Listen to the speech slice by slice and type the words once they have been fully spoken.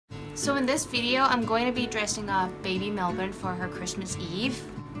So in this video, I'm going to be dressing up baby Melbourne for her Christmas Eve.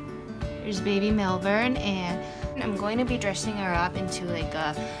 There's baby Melbourne, and I'm going to be dressing her up into like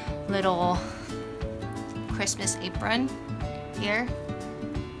a little Christmas apron here.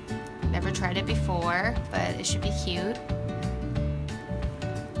 Never tried it before, but it should be cute.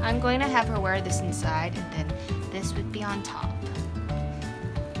 I'm going to have her wear this inside, and then this would be on top.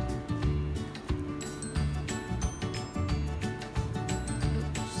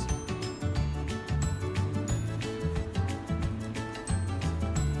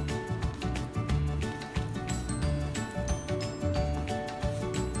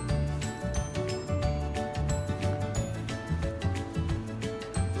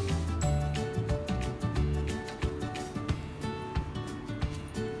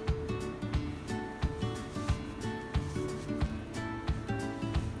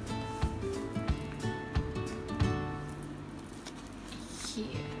 Here.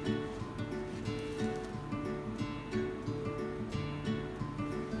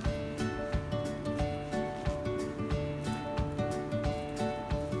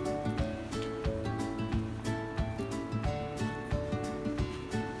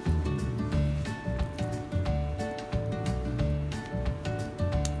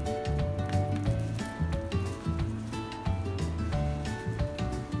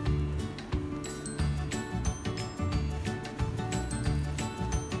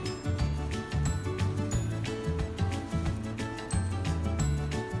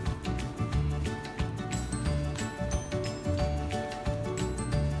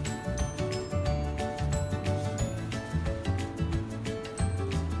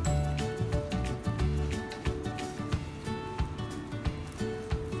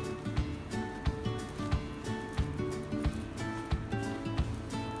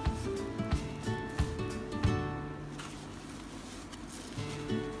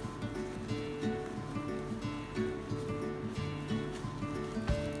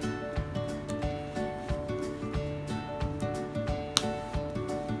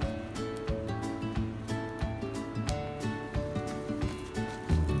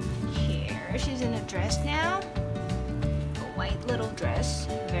 She's in a dress now, a white little dress,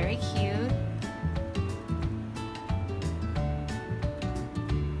 very cute.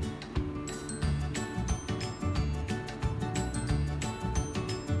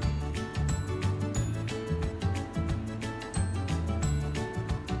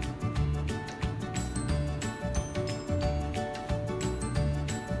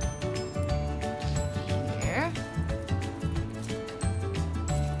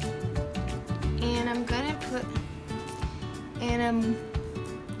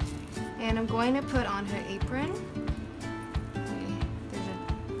 And I'm going to put on her apron. Okay, there's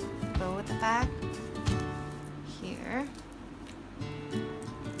a bow at the back. Here.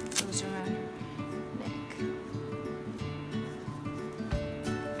 Goes around her neck.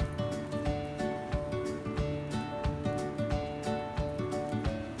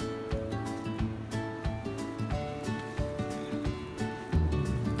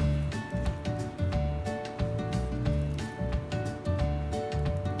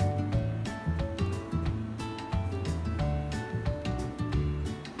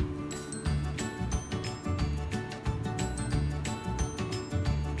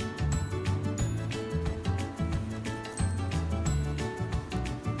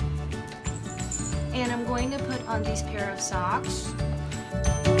 And I'm going to put on these pair of socks.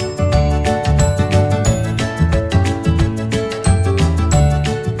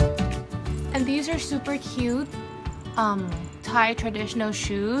 And these are super cute Thai traditional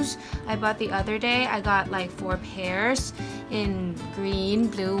shoes. I bought the other day. I got like 4 pairs in green,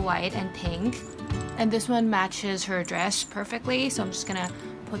 blue, white, and pink. And this one matches her dress perfectly, so I'm just gonna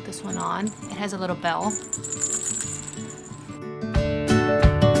put this one on. It has a little bell.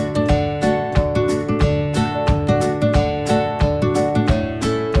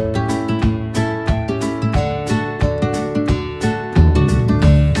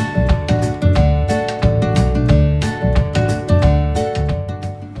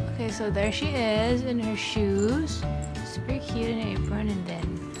 So there she is in her shoes, super cute in an apron, and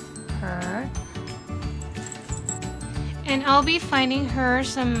then her. And I'll be finding her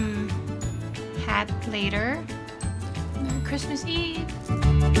some hat later. Merry Christmas Eve!